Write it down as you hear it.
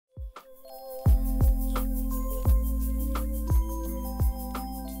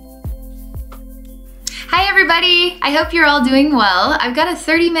Hi everybody! I hope you're all doing well. I've got a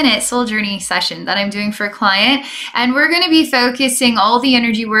 30-minute soul journey session that I'm doing for a client, and we're going to be focusing all the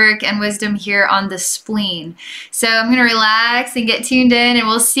energy work and wisdom here on the spleen. So I'm going to relax and get tuned in, and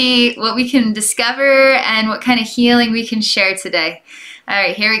we'll see what we can discover and what kind of healing we can share today. All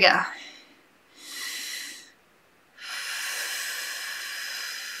right, here we go.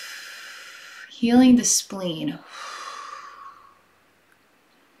 Healing the spleen.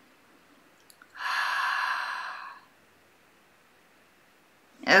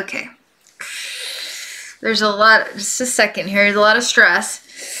 Okay. There's a lot, just a second here, there's a lot of stress.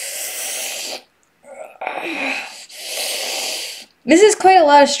 This is quite a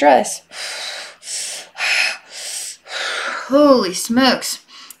lot of stress. Holy smokes.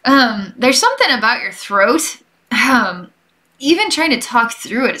 There's something about your throat. Even trying to talk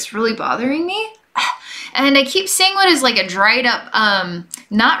through it, it's really bothering me. And I keep seeing what is like a dried up,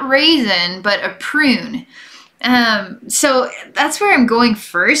 not raisin, but a prune. So that's where I'm going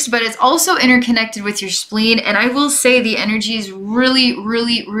first, but it's also interconnected with your spleen, and I will say the energy is really,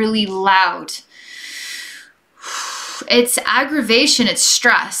 really, really loud. It's aggravation, it's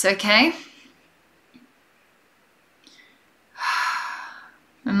stress, okay?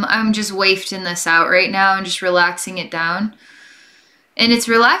 I'm just wafting this out right now and just relaxing it down. And it's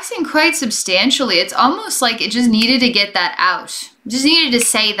relaxing quite substantially. It's almost like it just needed to get that out. Just needed to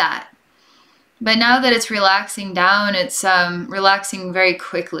say that. But now that it's relaxing down, it's relaxing very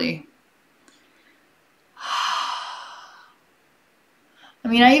quickly. I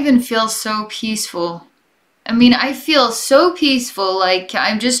mean, I even feel so peaceful. I mean, I feel so peaceful, like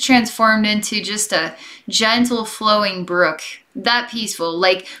I'm just transformed into just a gentle flowing brook. That peaceful,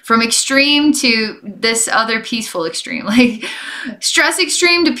 like from extreme to this other peaceful extreme. Like stress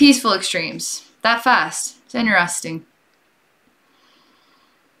extreme to peaceful extremes. That fast. It's interesting.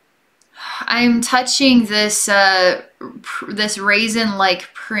 I'm touching this this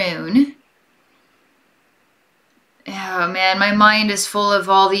raisin-like prune. Oh man, my mind is full of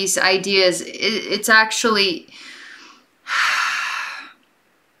all these ideas. It's actually,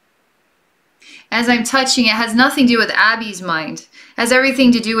 as I'm touching, it has nothing to do with Abbey's mind. It has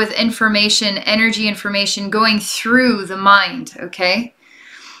everything to do with information, energy information going through the mind, okay?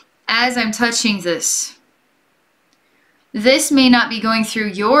 As I'm touching this. This may not be going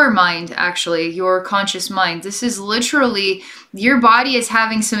through your mind, actually, your conscious mind. This is literally, your body is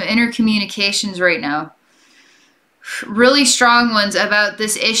having some inner communications right now. Really strong ones about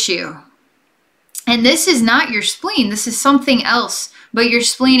this issue. And this is not your spleen. This is something else. But your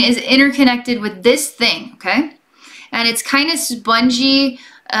spleen is interconnected with this thing, okay? And it's kind of spongy.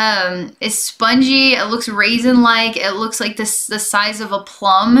 It's spongy. It looks raisin-like. It looks like the size of a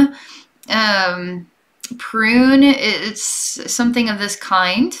plum. Prune, it's something of this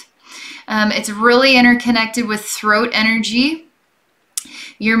kind. It's really interconnected with throat energy.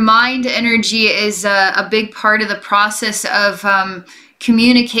 Your mind energy is a big part of the process of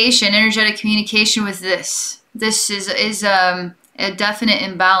communication, energetic communication with this. This is a definite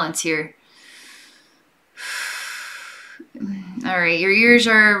imbalance here. All right, your ears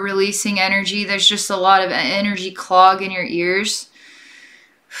are releasing energy. There's just a lot of energy clog in your ears.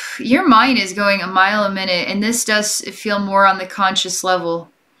 Your mind is going a mile a minute, and this does feel more on the conscious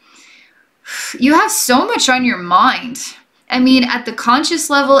level. You have so much on your mind. I mean, at the conscious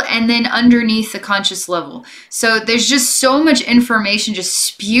level and then underneath the conscious level. So there's just so much information just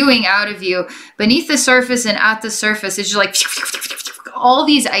spewing out of you beneath the surface and at the surface. It's just like all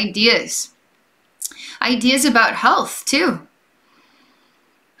these ideas. Ideas about health, too.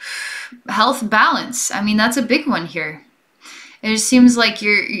 Health balance. I mean, that's a big one here. It just seems like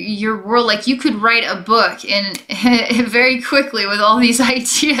your world, like you could write a book in very quickly with all these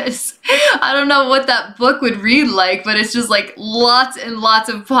ideas. I don't know what that book would read like, but it's just like lots and lots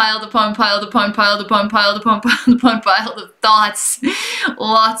of piled upon piled upon piled upon piled upon piled upon piled of thoughts.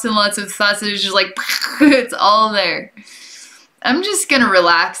 Lots and lots of thoughts that are just like, it's all there. I'm just gonna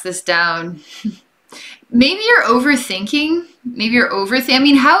relax this down. Maybe you're overthinking. Maybe you're overthinking. I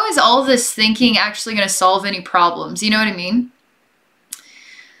mean, how is all this thinking actually gonna solve any problems? You know what I mean?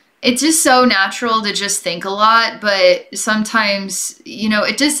 It's just so natural to just think a lot, but sometimes, you know,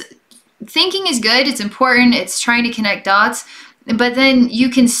 thinking is good, it's important, it's trying to connect dots, but then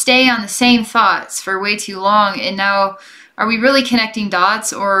you can stay on the same thoughts for way too long, and now, are we really connecting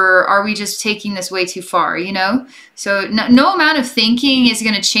dots, or are we just taking this way too far, you know? So no amount of thinking is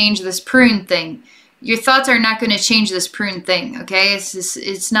going to change this prune thing. Your thoughts are not going to change this prune thing, okay?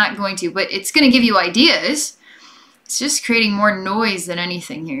 It's not going to, but it's going to give you ideas. It's just creating more noise than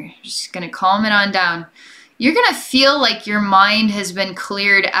anything here. Just going to calm it on down. You're going to feel like your mind has been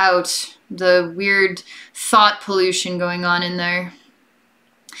cleared out the weird thought pollution going on in there.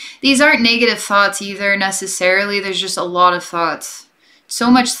 These aren't negative thoughts either necessarily. There's just a lot of thoughts. So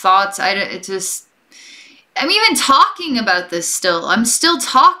much thoughts. I'm even talking about this still. I'm still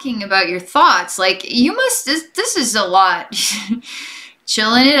talking about your thoughts. Like, you must, this is a lot.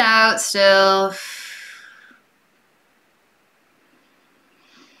 Chilling it out still.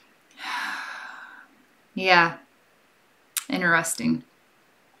 Yeah. Interesting.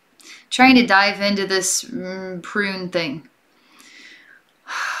 Trying to dive into this prune thing.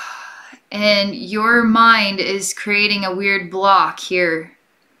 And your mind is creating a weird block here.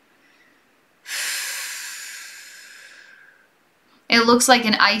 It looks like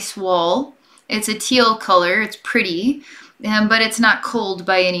an ice wall. It's a teal color. It's pretty, but it's not cold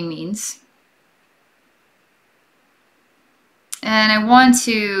by any means. And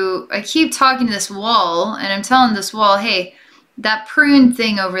I keep talking to this wall, and I'm telling this wall, hey, that prune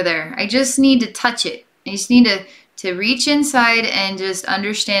thing over there, I just need to touch it. I just need to reach inside and just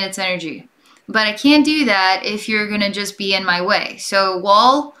understand its energy. But I can't do that if you're going to just be in my way. So,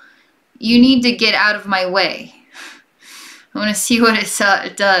 wall, you need to get out of my way. I want to see what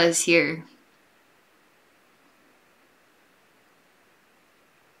it does here.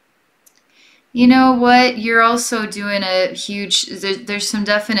 You know what? You're also doing a huge... There's some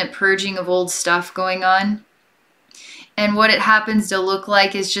definite purging of old stuff going on. And what it happens to look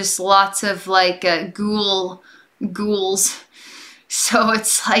like is just lots of like ghouls. So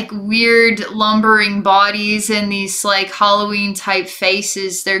it's like weird lumbering bodies and these like Halloween type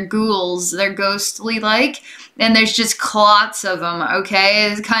faces. They're ghouls. They're ghostly like. And there's just clots of them,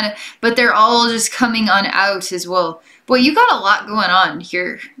 okay? It's kind of, but they're all just coming on out as well. Boy, you got a lot going on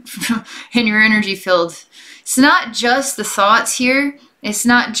here in your energy field. It's not just the thoughts here. It's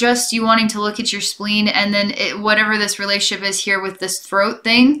not just you wanting to look at your spleen and then whatever this relationship is here with this throat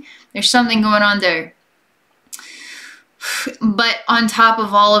thing. There's something going on there. But on top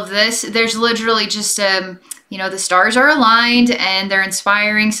of all of this, there's literally just, you know, the stars are aligned and they're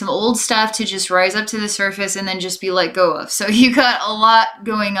inspiring some old stuff to just rise up to the surface and then just be let go of. So you got a lot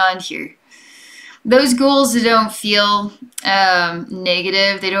going on here. Those ghouls don't feel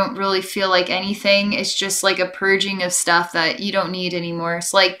negative. They don't really feel like anything. It's just like a purging of stuff that you don't need anymore.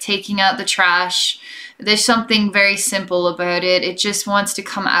 It's like taking out the trash. There's something very simple about it. It just wants to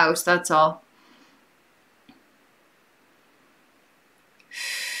come out. That's all.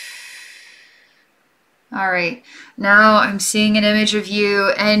 All right, now I'm seeing an image of you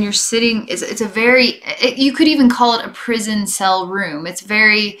and you're sitting, it's a very, you could even call it a prison cell room. It's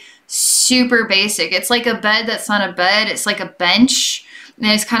very super basic. It's like a bed that's not a bed. It's like a bench and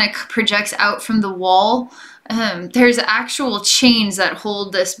it kind of projects out from the wall. There's actual chains that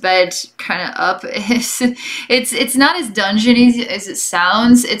hold this bed kind of up. It's not as dungeony as it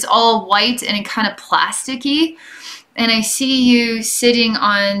sounds. It's all white and kind of plasticky. And I see you sitting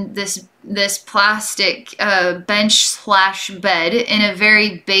on this plastic bench slash bed in a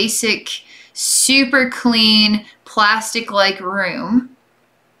very basic, super clean, plastic-like room.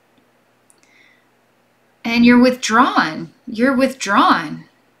 And you're withdrawn. You're withdrawn.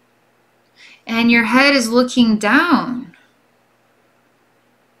 And your head is looking down.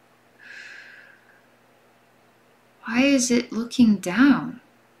 Why is it looking down?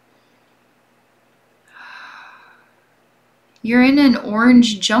 You're in an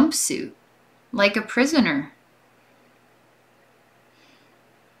orange jumpsuit, like a prisoner.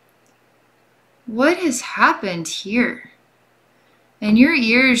 What has happened here? And your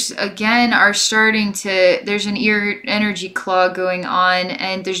ears, again, are starting to, there's an ear energy clog going on,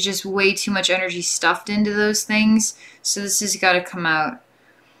 and there's just way too much energy stuffed into those things. So this has got to come out.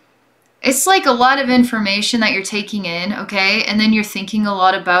 It's like a lot of information that you're taking in, okay? And then you're thinking a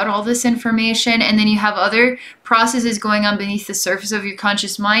lot about all this information, and then you have other processes going on beneath the surface of your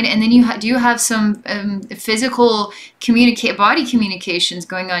conscious mind, and then you do have some physical body communications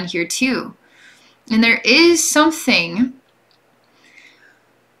going on here too. And there is something,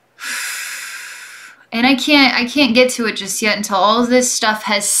 and I can't get to it just yet until all of this stuff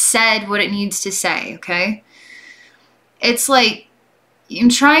has said what it needs to say, okay? It's like I'm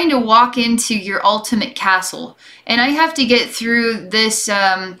trying to walk into your ultimate castle, and I have to get through this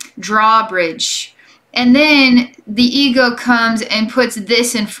drawbridge, and then the ego comes and puts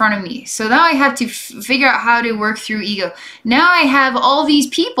this in front of me. So now I have to figure out how to work through ego. Now I have all these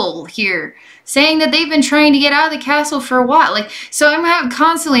people here saying that they've been trying to get out of the castle for a while. Like, so I'm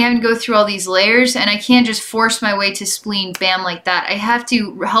constantly having to go through all these layers, and I can't just force my way to spleen, bam, like that. I have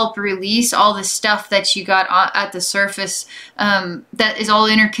to help release all the stuff that you got at the surface that is all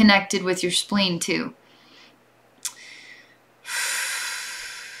interconnected with your spleen too.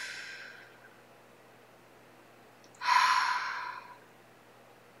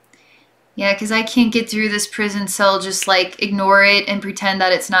 Yeah, because I can't get through this prison cell, just like ignore it and pretend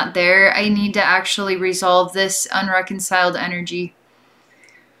that it's not there. I need to actually resolve this unreconciled energy.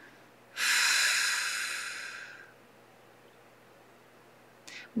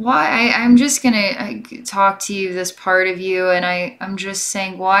 Why? I'm just gonna talk to you, this part of you, and I'm just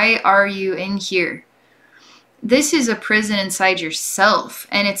saying, why are you in here? This is a prison inside yourself,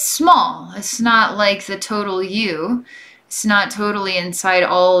 and it's small. It's not like the total you. It's not totally inside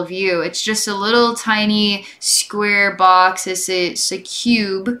all of you. It's just a little tiny square box. It's a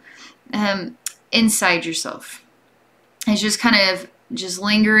cube inside yourself. It's just kind of just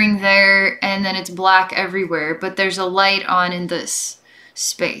lingering there, and then it's black everywhere. But there's a light on in this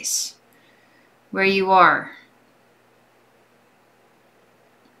space where you are.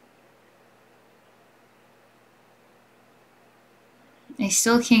 I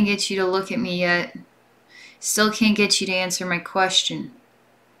still can't get you to look at me yet. Still can't get you to answer my question.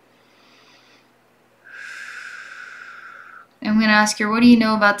 I'm going to ask her, what do you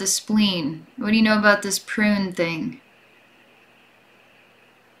know about the spleen? What do you know about this prune thing?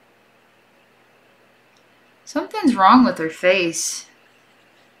 Something's wrong with her face.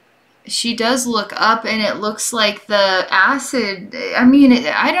 She does look up, and it looks like the acid, I mean,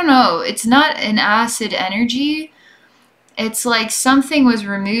 I don't know. It's not an acid energy. It's like something was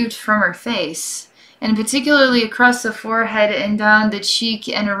removed from her face, and particularly across the forehead and down the cheek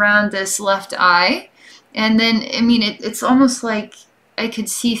and around this left eye. And then, I mean, it's almost like I could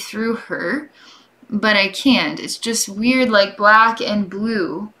see through her, but I can't. It's just weird, like black and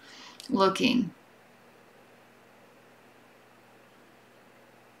blue looking.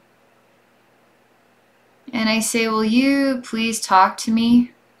 And I say, will you please talk to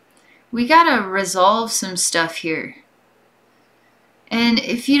me? We gotta resolve some stuff here. And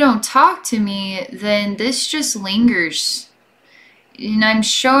if you don't talk to me, then this just lingers. And I'm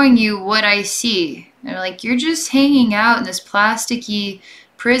showing you what I see. And like, you're just hanging out in this plasticky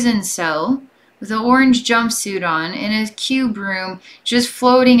prison cell with an orange jumpsuit on in a cube room, just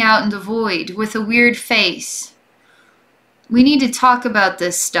floating out in the void with a weird face. We need to talk about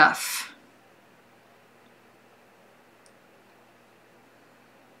this stuff.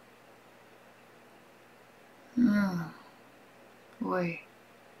 Oh, boy.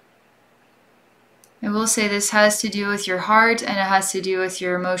 I will say this has to do with your heart, and it has to do with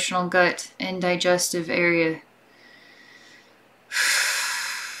your emotional gut and digestive area.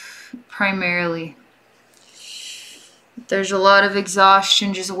 Primarily. There's a lot of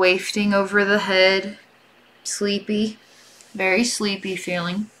exhaustion just wafting over the head. Sleepy. Very sleepy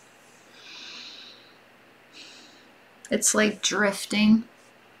feeling. It's like drifting.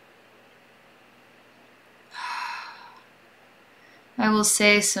 I will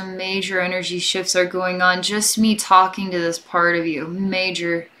say some major energy shifts are going on. Just me talking to this part of you.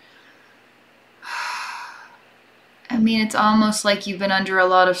 Major. I mean, it's almost like you've been under a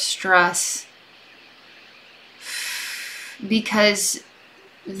lot of stress. Because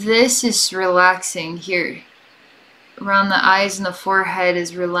this is relaxing here. Around the eyes and the forehead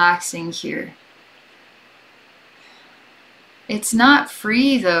is relaxing here. It's not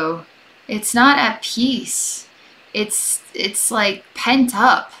free though. It's not at peace. It's like pent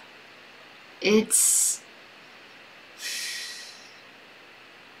up. It's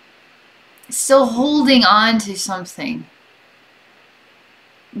still holding on to something.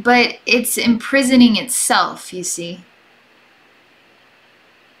 But it's imprisoning itself, you see.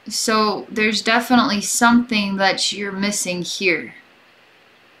 So there's definitely something that you're missing here.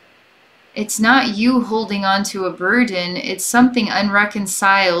 It's not you holding on to a burden. It's something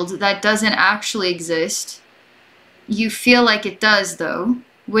unreconciled that doesn't actually exist. You feel like it does, though,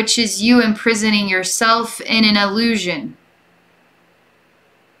 which is you imprisoning yourself in an illusion.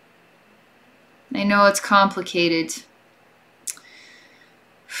 I know it's complicated.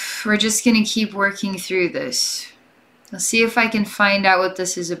 We're just going to keep working through this. I'll see if I can find out what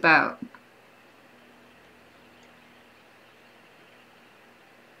this is about.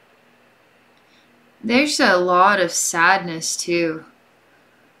 There's a lot of sadness, too.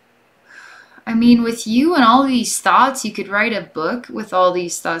 I mean, with you and all these thoughts, you could write a book with all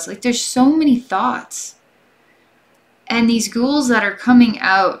these thoughts. Like, there's so many thoughts. And these ghouls that are coming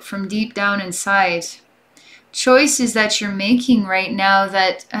out from deep down inside. Choices that you're making right now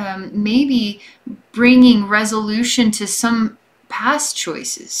that maybe bringing resolution to some past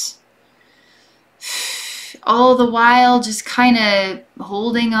choices. All the while just kind of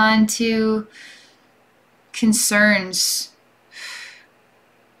holding on to concerns.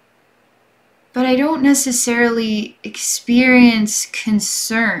 But I don't necessarily experience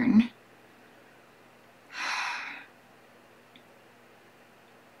concern.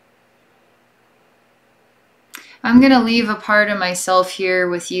 I'm going to leave a part of myself here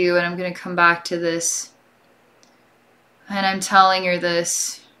with you, and I'm going to come back to this. And I'm telling her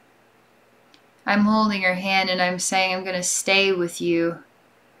this. I'm holding her hand and I'm saying I'm going to stay with you.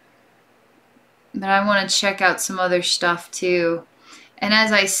 But I want to check out some other stuff too. And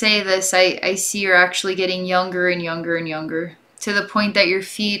as I say this, I see you're actually getting younger and younger and younger, to the point that your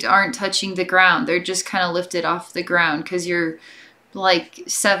feet aren't touching the ground. They're just kind of lifted off the ground because you're like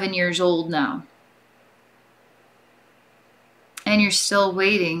 7 years old now. And you're still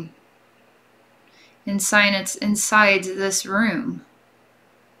waiting inside this room.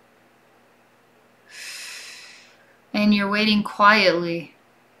 And you're waiting quietly.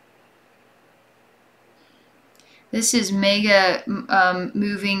 This is mega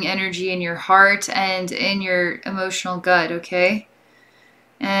moving energy in your heart and in your emotional gut, okay?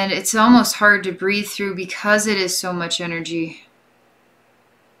 And it's almost hard to breathe through because it is so much energy.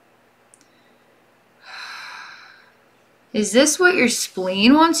 Is this what your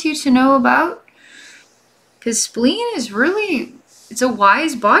spleen wants you to know about? Because spleen is really, it's a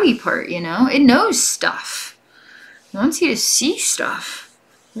wise body part, you know? It knows stuff. It wants you to see stuff.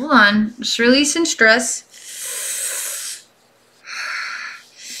 Hold on, just releasing stress.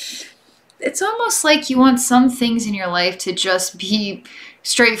 It's almost like you want some things in your life to just be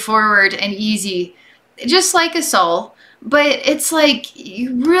straightforward and easy, just like us all. But it's like,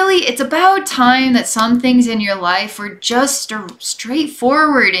 it's about time that some things in your life were just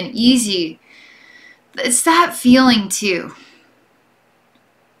straightforward and easy. It's that feeling too.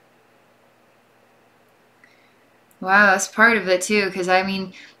 Wow, that's part of it too, because I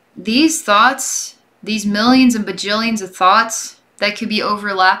mean, these thoughts, these millions and bajillions of thoughts that could be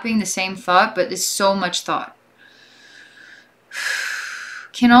overlapping the same thought, but it's so much thought,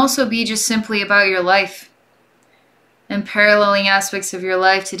 can also be just simply about your life and paralleling aspects of your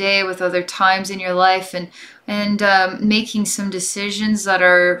life today with other times in your life, and making some decisions that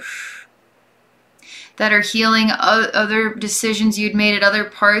are healing other decisions you'd made at other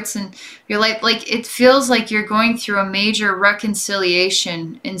parts in your life. Like, it feels like you're going through a major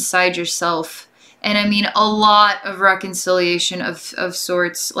reconciliation inside yourself. And I mean a lot of reconciliation of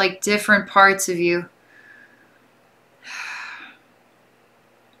sorts, like different parts of you.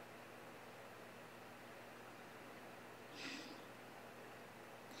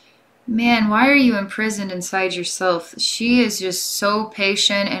 Man, why are you imprisoned inside yourself? She is just so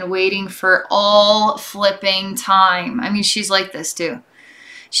patient and waiting for all flipping time. I mean, she's like this too.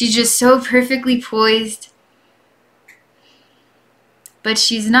 She's just so perfectly poised. But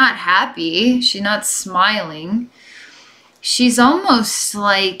she's not happy. She's not smiling. She's almost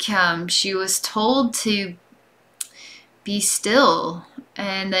like she was told to be still,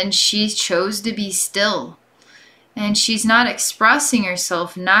 and then she chose to be still. And she's not expressing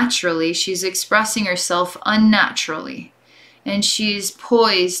herself naturally. She's expressing herself unnaturally. And she's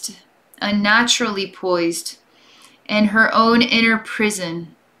poised, unnaturally poised, in her own inner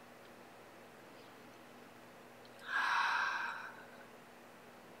prison.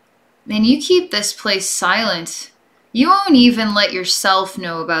 And you keep this place silent. You won't even let yourself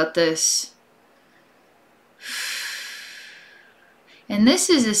know about this. And this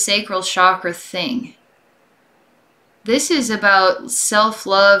is a sacral chakra thing. This is about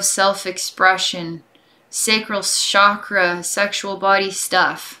self-love, self-expression, sacral chakra, sexual body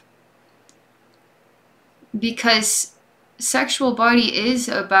stuff. Because sexual body is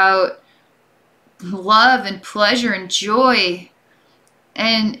about love and pleasure and joy.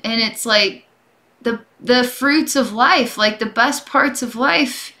 And it's like the fruits of life, like the best parts of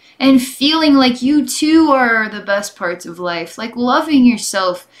life, and feeling like you too are the best parts of life, like loving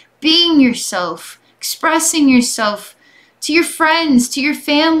yourself, being yourself, expressing yourself to your friends, to your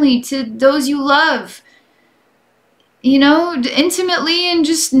family, to those you love, you know, intimately and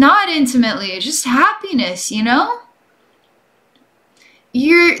just not intimately, just happiness, you know?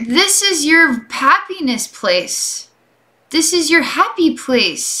 This is your happiness place. This is your happy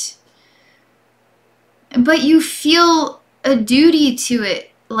place. But you feel a duty to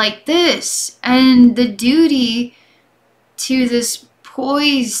it like this. And the duty to this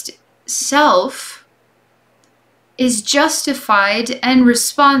poised self is justified and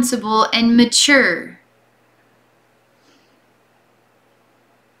responsible and mature.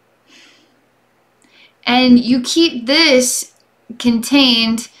 And you keep this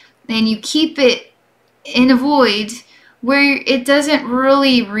contained, and you keep it in a void where it doesn't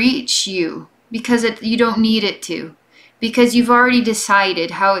really reach you, because you don't need it to, because you've already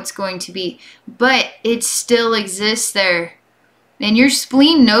decided how it's going to be, but it still exists there, and your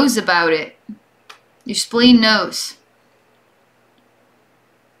spleen knows about it. Your spleen knows.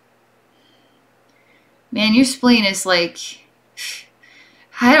 Man, your spleen is like,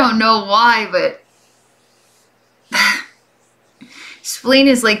 I don't know why, but spleen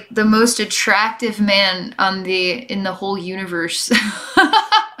is like the most attractive man in the whole universe.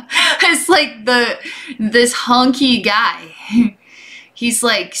 It's like this hunky guy. He's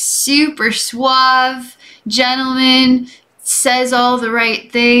like super suave, gentleman, says all the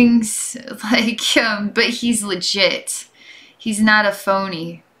right things, like, but he's legit. He's not a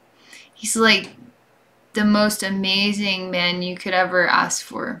phony. He's like the most amazing man you could ever ask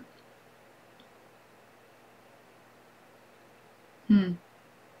for.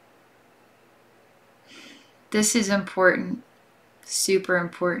 This is important, super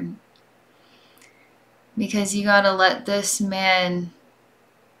important, because you gotta let this man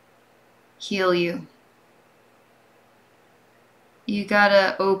heal you. You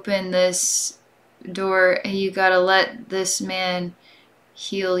gotta open this door and you gotta let this man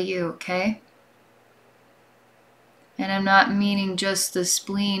heal you, okay? And I'm not meaning just the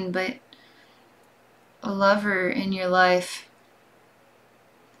spleen, but a lover in your life.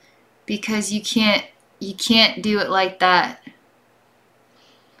 Because you can't do it like that.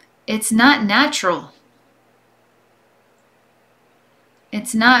 It's not natural.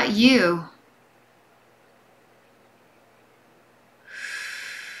 It's not you.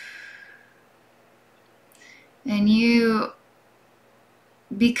 And you,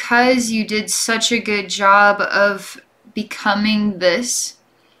 because you did such a good job of becoming this,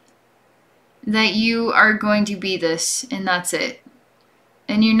 that you are going to be this, and that's it.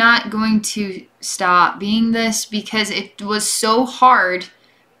 And you're not going to stop being this, because it was so hard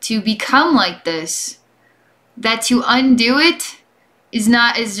to become like this that to undo it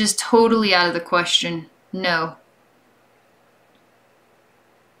is just totally out of the question. No.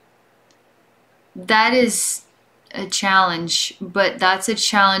 That is a challenge, but that's a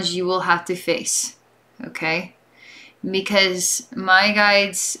challenge you will have to face, okay? Because my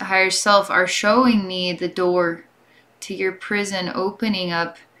guides, higher self, are showing me the door to your prison opening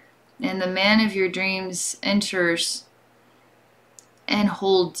up, and the man of your dreams enters and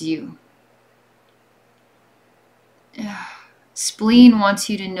holds you. Spleen wants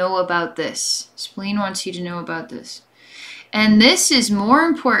you to know about this. Spleen wants you to know about this. And this is more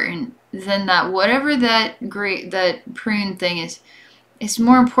important than that, whatever that prune thing is. It's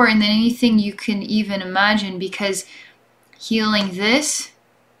more important than anything you can even imagine, because healing this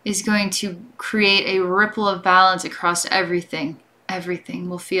is going to create a ripple of balance across everything. Everything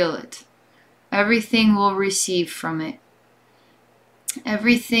will feel it. Everything will receive from it.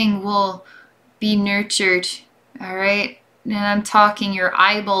 Everything will be nurtured, all right? And I'm talking your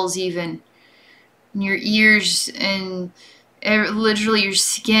eyeballs even, and your ears, and literally your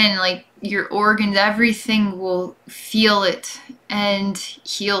skin, like your organs, everything will feel it and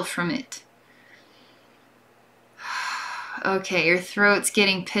heal from it. Okay, your throat's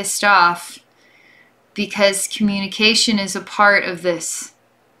getting pissed off because communication is a part of this.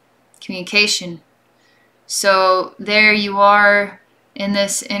 Communication. So there you are in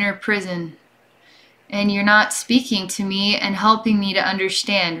this inner prison, and you're not speaking to me and helping me to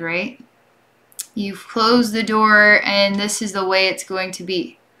understand, right? You've closed the door, and this is the way it's going to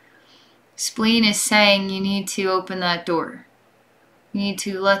be. Spleen is saying you need to open that door. You need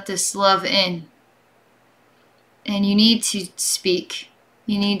to let this love in. And you need to speak.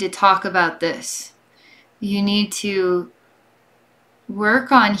 You need to talk about this. You need to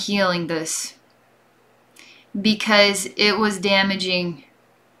work on healing this, because it was damaging,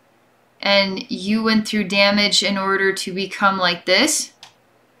 and you went through damage in order to become like this.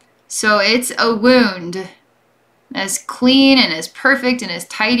 So it's a wound, as clean and as perfect and as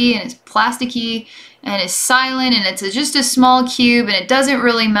tidy and as plasticky and as silent, and it's just a small cube, and it doesn't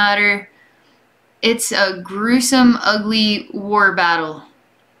really matter. It's a gruesome, ugly war battle.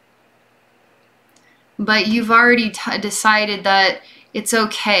 But you've already decided that it's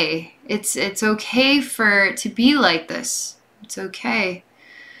okay. It's okay for it to be like this. It's okay.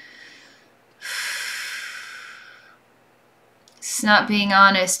 It's not being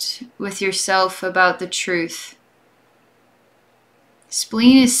honest with yourself about the truth.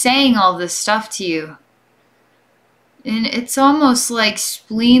 Spleen is saying all this stuff to you. And it's almost like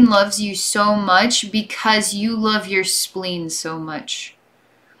spleen loves you so much because you love your spleen so much.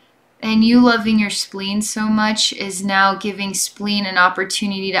 And you loving your spleen so much is now giving spleen an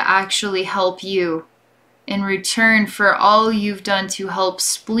opportunity to actually help you in return for all you've done to help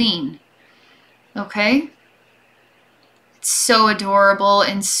spleen. Okay? It's so adorable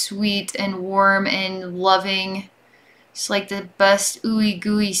and sweet and warm and loving. It's like the best ooey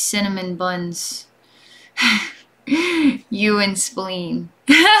gooey cinnamon buns. You and spleen.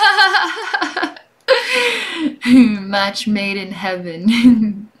 Match made in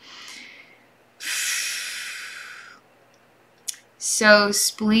heaven. So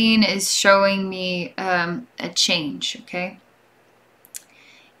spleen is showing me a change, okay?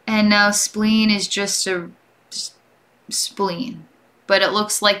 And now spleen is just a spleen, but it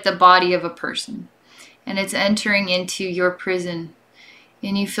looks like the body of a person. And it's entering into your prison.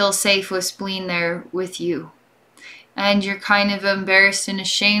 And you feel safe with spleen there with you. And you're kind of embarrassed and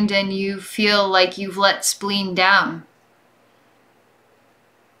ashamed, and you feel like you've let spleen down.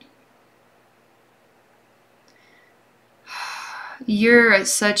 You're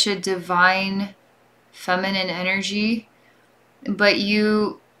such a divine feminine energy, but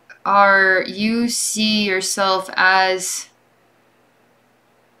you see yourself as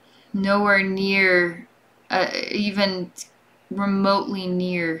nowhere near, even remotely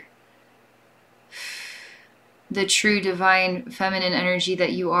near the true divine feminine energy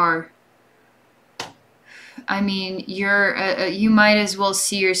that you are. I mean, you might as well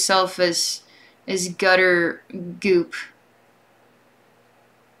see yourself as gutter goop.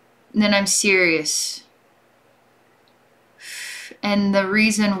 And then I'm serious. And the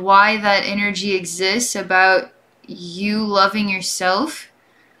reason why that energy exists about you loving yourself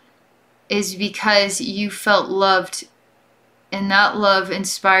is because you felt loved, and that love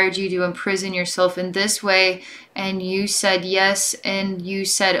inspired you to imprison yourself in this way, and you said yes, and you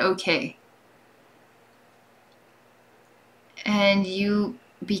said okay. And you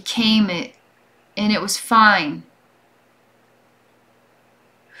became it, and it was fine.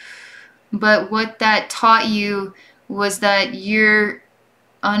 But what that taught you was that you're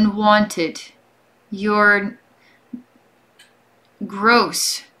unwanted, you're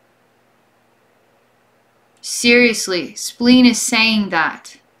gross. Seriously, spleen is saying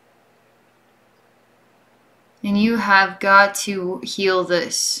that. And you have got to heal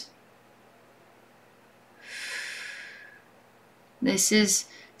this. This is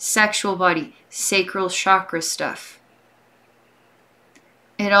sexual body, sacral chakra stuff.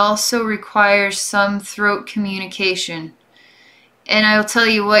 It also requires some throat communication. And I'll tell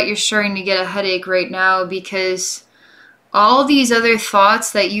you what, you're starting to get a headache right now, because all these other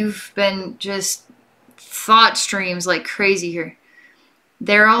thoughts that you've been just thought streams like crazy here,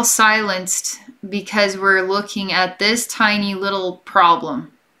 they're all silenced because we're looking at this tiny little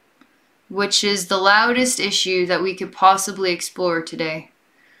problem, which is the loudest issue that we could possibly explore today.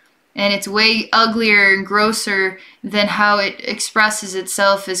 And it's way uglier and grosser than how it expresses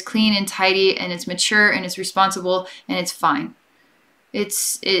itself as clean and tidy, and it's mature and it's responsible and it's fine.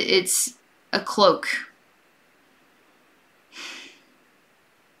 It's a cloak.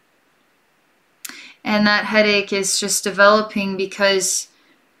 And that headache is just developing because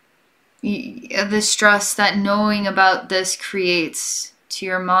the stress that knowing about this creates to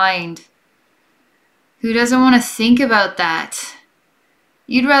your mind. Who doesn't want to think about that?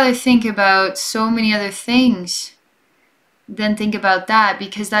 You'd rather think about so many other things than think about that,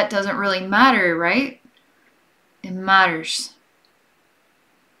 because that doesn't really matter, right? It matters.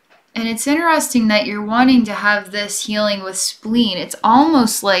 And it's interesting that you're wanting to have this healing with spleen. It's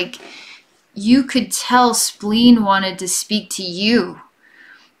almost like you could tell spleen wanted to speak to you,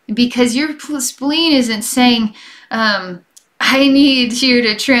 because your spleen isn't saying, I need you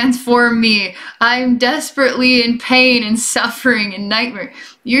to transform me. I'm desperately in pain and suffering and nightmare.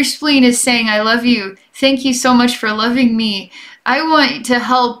 Your spleen is saying, I love you. Thank you so much for loving me. I want to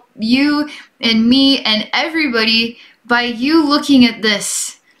help you and me and everybody by you looking at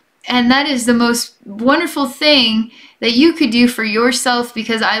this. And that is the most wonderful thing that you could do for yourself,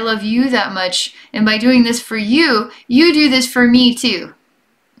 because I love you that much. And by doing this for you, you do this for me too.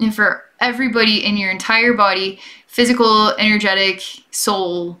 And for everybody in your entire body, physical, energetic,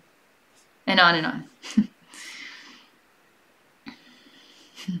 soul, and on and on.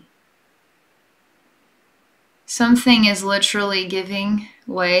 Something is literally giving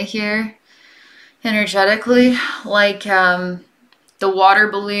way here, energetically, like the water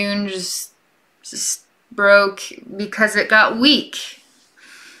balloon just broke because it got weak.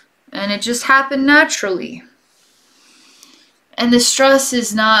 And it just happened naturally. And the stress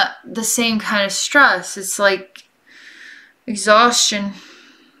is not the same kind of stress. It's like exhaustion.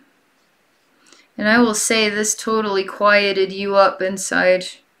 And I will say this totally quieted you up inside,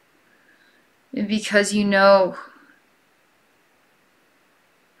 because you know,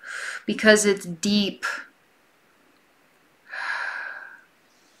 because it's deep.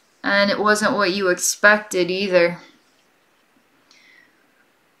 And it wasn't what you expected either.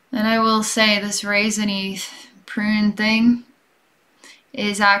 And I will say this raisiny prune thing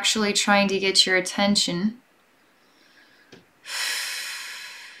is actually trying to get your attention,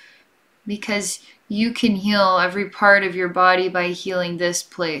 because you can heal every part of your body by healing this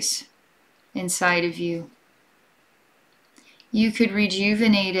place inside of you. You could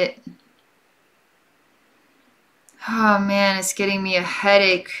rejuvenate it. Oh man, it's getting me a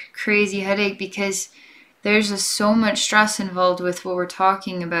headache, crazy headache, because there's just so much stress involved with what we're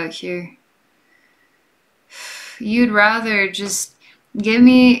talking about here. You'd rather just give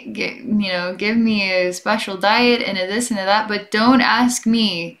me a special diet and a this and a that, but don't ask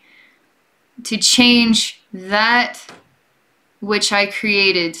me to change that which I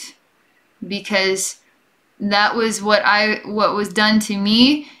created, because that was what was done to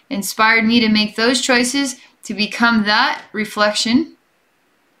me, inspired me to make those choices, to become that reflection.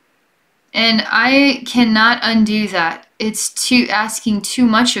 And I cannot undo that. It's asking too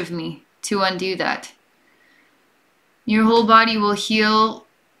much of me to undo that. Your whole body will heal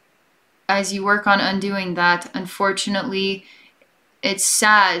as you work on undoing that. Unfortunately, it's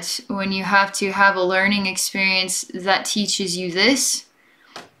sad when you have to have a learning experience that teaches you this,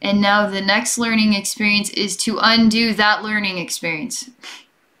 and now the next learning experience is to undo that learning experience.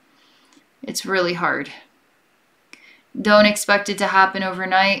 It's really hard. Don't expect it to happen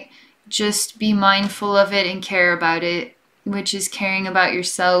overnight. Just be mindful of it and care about it, which is caring about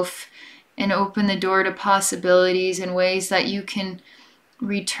yourself, and open the door to possibilities and ways that you can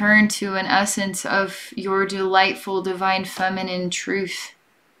return to an essence of your delightful divine feminine truth.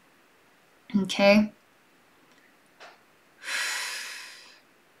 Okay?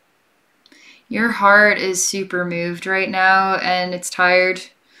 Your heart is super moved right now, and it's tired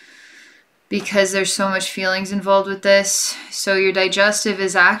because there's so much feelings involved with this. So your digestive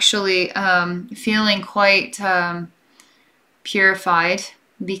is actually feeling quite purified,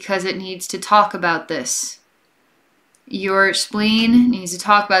 because it needs to talk about this. Your spleen needs to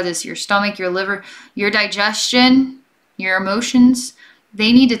talk about this. Your stomach, your liver, your digestion, your emotions,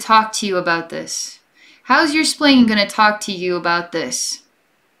 they need to talk to you about this. How's your spleen going to talk to you about this?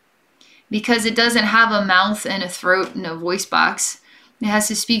 Because it doesn't have a mouth and a throat and a voice box. It has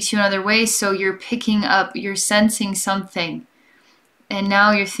to speak to you in other ways, so you're picking up, you're sensing something. And now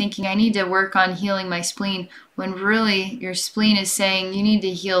you're thinking, I need to work on healing my spleen, when really your spleen is saying, you need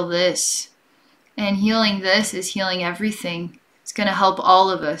to heal this. And healing this is healing everything. It's going to help all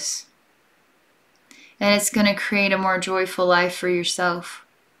of us. And it's going to create a more joyful life for yourself.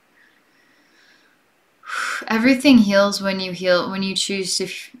 Everything heals when you heal, when you choose to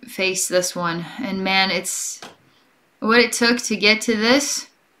face this one. And man, it's what it took to get to this.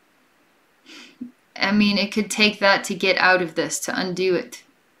 I mean, it could take that to get out of this, to undo it.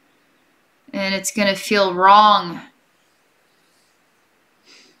 And it's going to feel wrong.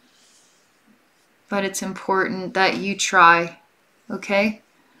 But it's important that you try, okay?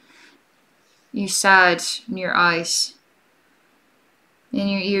 You sad in your eyes, and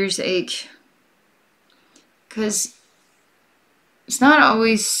your ears ache. Because it's not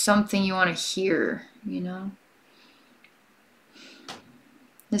always something you want to hear, you know?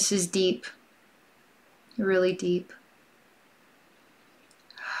 This is deep. Really deep.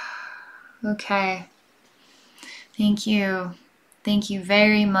 Okay. Thank you. Thank you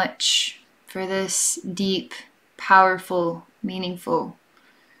very much for this deep, powerful, meaningful,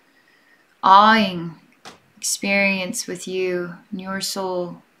 awing experience with you and your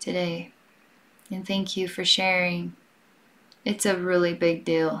soul today. And thank you for sharing. It's a really big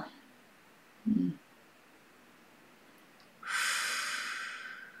deal.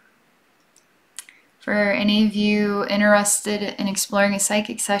 For any of you interested in exploring a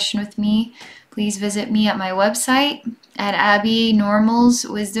psychic session with me, please visit me at my website at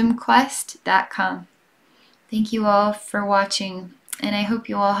abbeynormalswisdomquest.com. Thank you all for watching, and I hope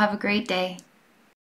you all have a great day.